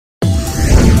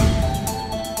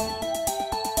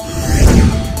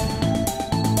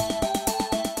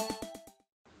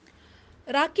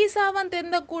ರಾಖಿ ಸಾವಂತ್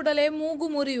ಎಂದ ಕೂಡಲೇ ಮೂಗು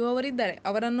ಮುರಿಯುವವರಿದ್ದಾರೆ.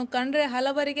 ಅವರನ್ನು ಕಂಡ್ರೆ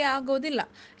ಹಲವರಿಗೆ ಆಗೋದಿಲ್ಲ.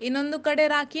 ಇನ್ನೊಂದು ಕಡೆ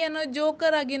ರಾಖಿಯನ್ನು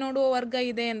ಜೋಕರ್ ಆಗಿ ನೋಡುವ ವರ್ಗ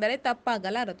ಇದೆ ಎಂದರೆ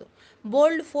ತಪ್ಪಾಗಲಾರದು.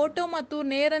 ಬೋಲ್ಡ್ ಫೋಟೋ ಮತ್ತು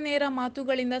ನೇರ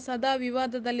ಮಾತುಗಳಿಂದ ಸದಾ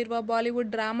ವಿವಾದದಲ್ಲಿರುವ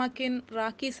Bollywood drama queen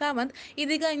rakhi Sawant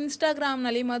ಇದೀಗ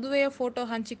ಇನ್ಸ್ಟಾಗ್ರಾಂನಲ್ಲಿ ಮದುವೆಯ ಫೋಟೋ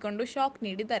ಹಂಚಿಕೊಂಡು ಶಾಕ್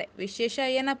ನೀಡಿದ್ದಾರೆ. ವಿಶೇಷ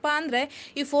ಏನಪ್ಪಾ ಅಂದ್ರೆ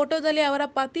ಈ ಫೋಟೋದಲ್ಲಿ ಅವರ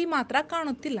ಪತಿ ಮಾತ್ರ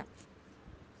ಕಾಣುತ್ತಿಲ್ಲ.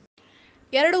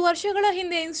 2 ವರ್ಷಗಳ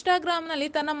ಹಿಂದೆ ಇನ್ಸ್ಟಾಗ್ರಾಂನಲ್ಲಿ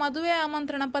ತನ್ನ ಮದುವೆಯ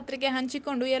ಆಮಂತ್ರಣ ಪತ್ರಿಕೆ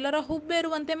ಹಂಚಿಕೊಂಡು ಎಲ್ಲರ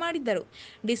ಹುಬ್ಬೇರುವಂತೆ ಮಾಡಿದ್ದರು.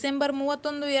 ಡಿಸೆಂಬರ್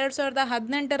 31,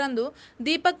 2018ರಂದು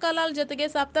ದೀಪಕ್ ಕಲಾಲ್ ಜೊತೆಗೆ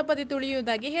ಸಪ್ತಪದಿ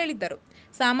ತುಳಿಯುವುದಾಗಿ ಹೇಳಿದ್ದರು.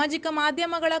 ಸಾಮಾಜಿಕ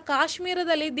ಮಾಧ್ಯಮಗಳ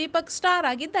ಕಾಶ್ಮೀರದಲ್ಲಿ ದೀಪಕ್ ಸ್ಟಾರ್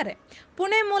ಆಗಿದ್ದಾರೆ.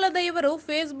 ಪುಣೆ ಮೂಲದ ಇವರು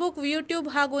ಫೇಸ್ಬುಕ್,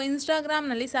 ಯೂಟ್ಯೂಬ್ ಹಾಗೂ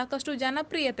ಇನ್ಸ್ಟಾಗ್ರಾಂನಲ್ಲಿ ಸಾಕಷ್ಟು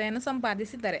ಜನಪ್ರಿಯತೆಯನ್ನು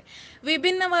ಸಂಪಾದಿಸಿದ್ದಾರೆ.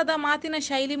 ವಿಭಿನ್ನವಾದ ಮಾತಿನ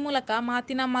ಶೈಲಿ ಮೂಲಕ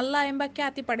ಮಾತಿನ ಮಲ್ಲ ಎಂಬ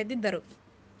ಖ್ಯಾತಿ ಪಡೆದಿದ್ದರು.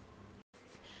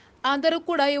 ಆದರೂ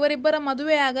ಕೂಡ ಇವರಿಬ್ಬರ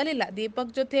ಮದುವೆ ಆಗಲಿಲ್ಲ.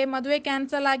 ದೀಪಕ್ ಜೊತೆ ಮದುವೆ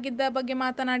ಕ್ಯಾನ್ಸಲ್ ಆಗಿದ್ದ ಬಗ್ಗೆ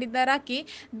ಮಾತನಾಡಿದ್ದ ರಾಖಿ,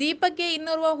 ದೀಪಕ್ಗೆ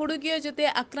ಇನ್ನೋರ್ವ ಹುಡುಗಿಯ ಜೊತೆ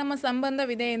ಅಕ್ರಮ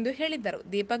ಸಂಬಂಧವಿದೆ ಎಂದು ಹೇಳಿದ್ದರು.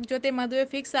 ದೀಪಕ್ ಜೊತೆ ಮದುವೆ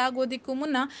ಫಿಕ್ಸ್ ಆಗೋದಿಕ್ಕೂ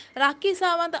ಮುನ್ನ ರಾಖಿ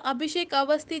ಸಾವಂತ್ ಅಭಿಷೇಕ್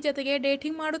ಅವಸ್ಥಿ ಜೊತೆಗೆ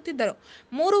ಡೇಟಿಂಗ್ ಮಾಡುತ್ತಿದ್ದರು.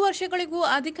 3 ವರ್ಷಗಳಿಗೂ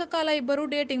ಅಧಿಕ ಕಾಲ ಇಬ್ಬರು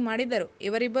ಡೇಟಿಂಗ್ ಮಾಡಿದ್ದರು.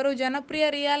 ಇವರಿಬ್ಬರು ಜನಪ್ರಿಯ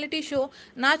ರಿಯಾಲಿಟಿ ಶೋ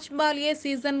ನಾಚ್ ಬಾಲಿಯೇ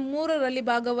ಸೀಸನ್ 3ರಲ್ಲಿ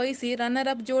ಭಾಗವಹಿಸಿ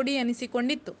ರನ್ನರ್ ಅಪ್ ಜೋಡಿ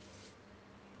ಎನಿಸಿಕೊಂಡಿತ್ತು.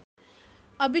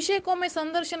 ಅಭಿಷೇಕ್ ಒಮ್ಮೆ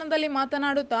ಸಂದರ್ಶನದಲ್ಲಿ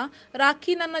ಮಾತನಾಡುತ್ತಾ,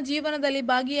 ರಾಖಿ ನನ್ನ ಜೀವನದಲ್ಲಿ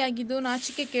ಭಾಗಿಯಾಗಿದ್ದು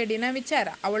ನಾಚಿಕೆಗೇಡಿನ ವಿಚಾರ.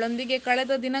 ಅವಳೊಂದಿಗೆ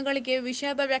ಕಳೆದ ದಿನಗಳಿಗೆ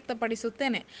ವಿಷಾದ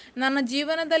ವ್ಯಕ್ತಪಡಿಸುತ್ತೇನೆ. ನನ್ನ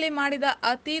ಜೀವನದಲ್ಲಿ ಮಾಡಿದ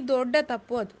ಅತಿ ದೊಡ್ಡ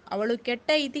ತಪ್ಪು ಅದು. ಅವಳು ಕೆಟ್ಟ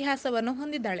ಇತಿಹಾಸವನ್ನು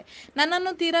ಹೊಂದಿದ್ದಾಳೆ.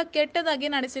 ನನ್ನನ್ನು ತೀರಾ ಕೆಟ್ಟದಾಗಿ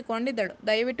ನಡೆಸಿಕೊಂಡಿದ್ದಳು.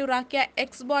 ದಯವಿಟ್ಟು ರಾಖಿಯ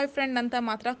ಎಕ್ಸ್ ಬಾಯ್ ಫ್ರೆಂಡ್ ಅಂತ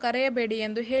ಮಾತ್ರ ಕರೆಯಬೇಡಿ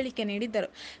ಎಂದು ಹೇಳಿಕೆ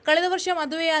ನೀಡಿದ್ದರು. ಕಳೆದ ವರ್ಷ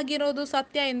ಮದುವೆಯಾಗಿರೋದು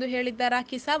ಸತ್ಯ ಎಂದು ಹೇಳಿದ್ದ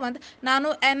ರಾಖಿ ಸಾವಂತ್, ನಾನು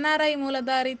NRI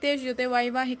ಮೂಲದ ರಿತೇಶ್ ಜೊತೆ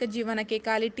ವೈವಾಹಿಕ ಜೀವನಕ್ಕೆ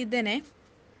ಕಾಲಿಟ್ಟಿದ್ದೇನೆ.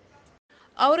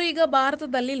 ಅವರು ಈಗ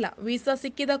ಭಾರತದಲ್ಲಿಲ್ಲ. ವೀಸಾ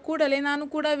ಸಿಕ್ಕಿದ ಕೂಡಲೇ ನಾನು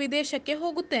ಕೂಡ ವಿದೇಶಕ್ಕೆ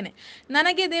ಹೋಗುತ್ತೇನೆ.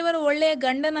 ನನಗೆ ದೇವರು ಒಳ್ಳೆಯ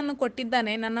ಗಂಡನನ್ನು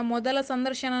ಕೊಟ್ಟಿದ್ದಾನೆ. ನನ್ನ ಮೊದಲ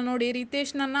ಸಂದರ್ಶನ ನೋಡಿ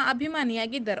ರಿತೇಶ್ ನನ್ನ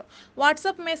ಅಭಿಮಾನಿಯಾಗಿದ್ದರು.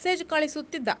 WhatsApp message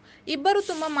ಕಳಿಸುತ್ತಿದ್ದ. ಇಬ್ಬರು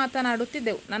ತುಂಬ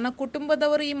ಮಾತನಾಡುತ್ತಿದ್ದೆವು. ನನ್ನ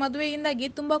ಕುಟುಂಬದವರು ಈ ಮದುವೆಯಿಂದಾಗಿ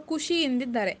ತುಂಬ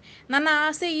ಖುಷಿಯಿಂದಿದ್ದಾರೆ. ನನ್ನ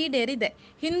ಆಸೆ ಈಡೇರಿದೆ.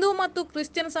 ಹಿಂದೂ ಮತ್ತು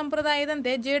ಕ್ರಿಶ್ಚಿಯನ್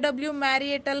ಸಂಪ್ರದಾಯದಂತೆ JW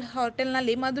ಮ್ಯಾರಿಯಟಲ್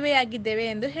ಹೋಟೆಲ್ನಲ್ಲಿ ಮದುವೆಯಾಗಿದ್ದೇವೆ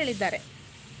ಎಂದು ಹೇಳಿದ್ದಾರೆ.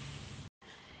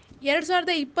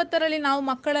 2020ರಲ್ಲಿ ನಾವು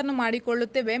ಮಕ್ಕಳನ್ನು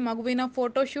ಮಾಡಿಕೊಳ್ಳುತ್ತೇವೆ. ಮಗುವಿನ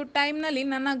ಫೋಟೋಶೂಟ್ ಟೈಮ್ನಲ್ಲಿ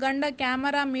ನನ್ನ ಗಂಡ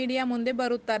ಕ್ಯಾಮರಾ ಮೀಡಿಯಾ ಮುಂದೆ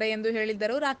ಬರುತ್ತಾರೆ ಎಂದು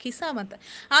ಹೇಳಿದ್ದರು ರಾಖಿ ಸಾವಂತ್.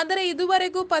 ಆದರೆ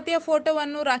ಇದುವರೆಗೂ ಪತಿಯ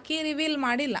ಫೋಟೋವನ್ನು ರಾಖಿ ರಿವೀಲ್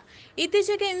ಮಾಡಿಲ್ಲ.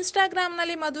 ಇತ್ತೀಚೆಗೆ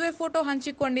ಇನ್ಸ್ಟಾಗ್ರಾಂನಲ್ಲಿ ಮದುವೆ ಫೋಟೋ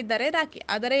ಹಂಚಿಕೊಂಡಿದ್ದಾರೆ ರಾಖಿ.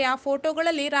 ಆದರೆ ಆ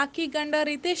ಫೋಟೋಗಳಲ್ಲಿ ರಾಖಿ ಗಂಡ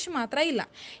ರಿತೇಶ್ ಮಾತ್ರ ಇಲ್ಲ.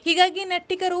 ಹೀಗಾಗಿ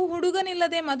ನೆಟ್ಟಿಗರು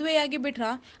ಹುಡುಗನಿಲ್ಲದೆ ಮದುವೆಯಾಗಿ ಬಿಟ್ರ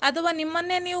ಅಥವಾ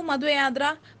ನಿಮ್ಮನ್ನೇ ನೀವು ಮದುವೆಯಾದ್ರ,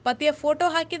 ಪತಿಯ ಫೋಟೋ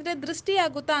ಹಾಕಿದ್ರೆ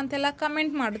ದೃಷ್ಟಿಯಾಗುತ್ತಾ ಅಂತೆಲ್ಲ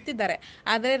ಕಮೆಂಟ್ ಮಾಡುತ್ತಿದ್ದಾರೆ.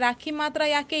 ಆದರೆ ರಾಖಿ ಮಾತ್ರ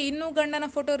ಯಾಕೆ ಇನ್ನೂ ಗಂಡನ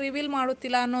ಫೋಟೋ ರಿವೀಲ್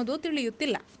ಮಾಡುತ್ತಿಲ್ಲ ಅನ್ನೋದು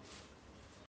ತಿಳಿಯುತ್ತಿಲ್ಲ.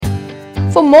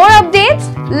 For more updates,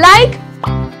 like,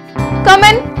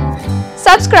 comment,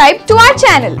 subscribe to our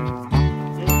channel.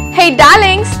 Hey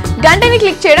darlings, గంటని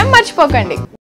click చేయడం మర్చిపోకండి.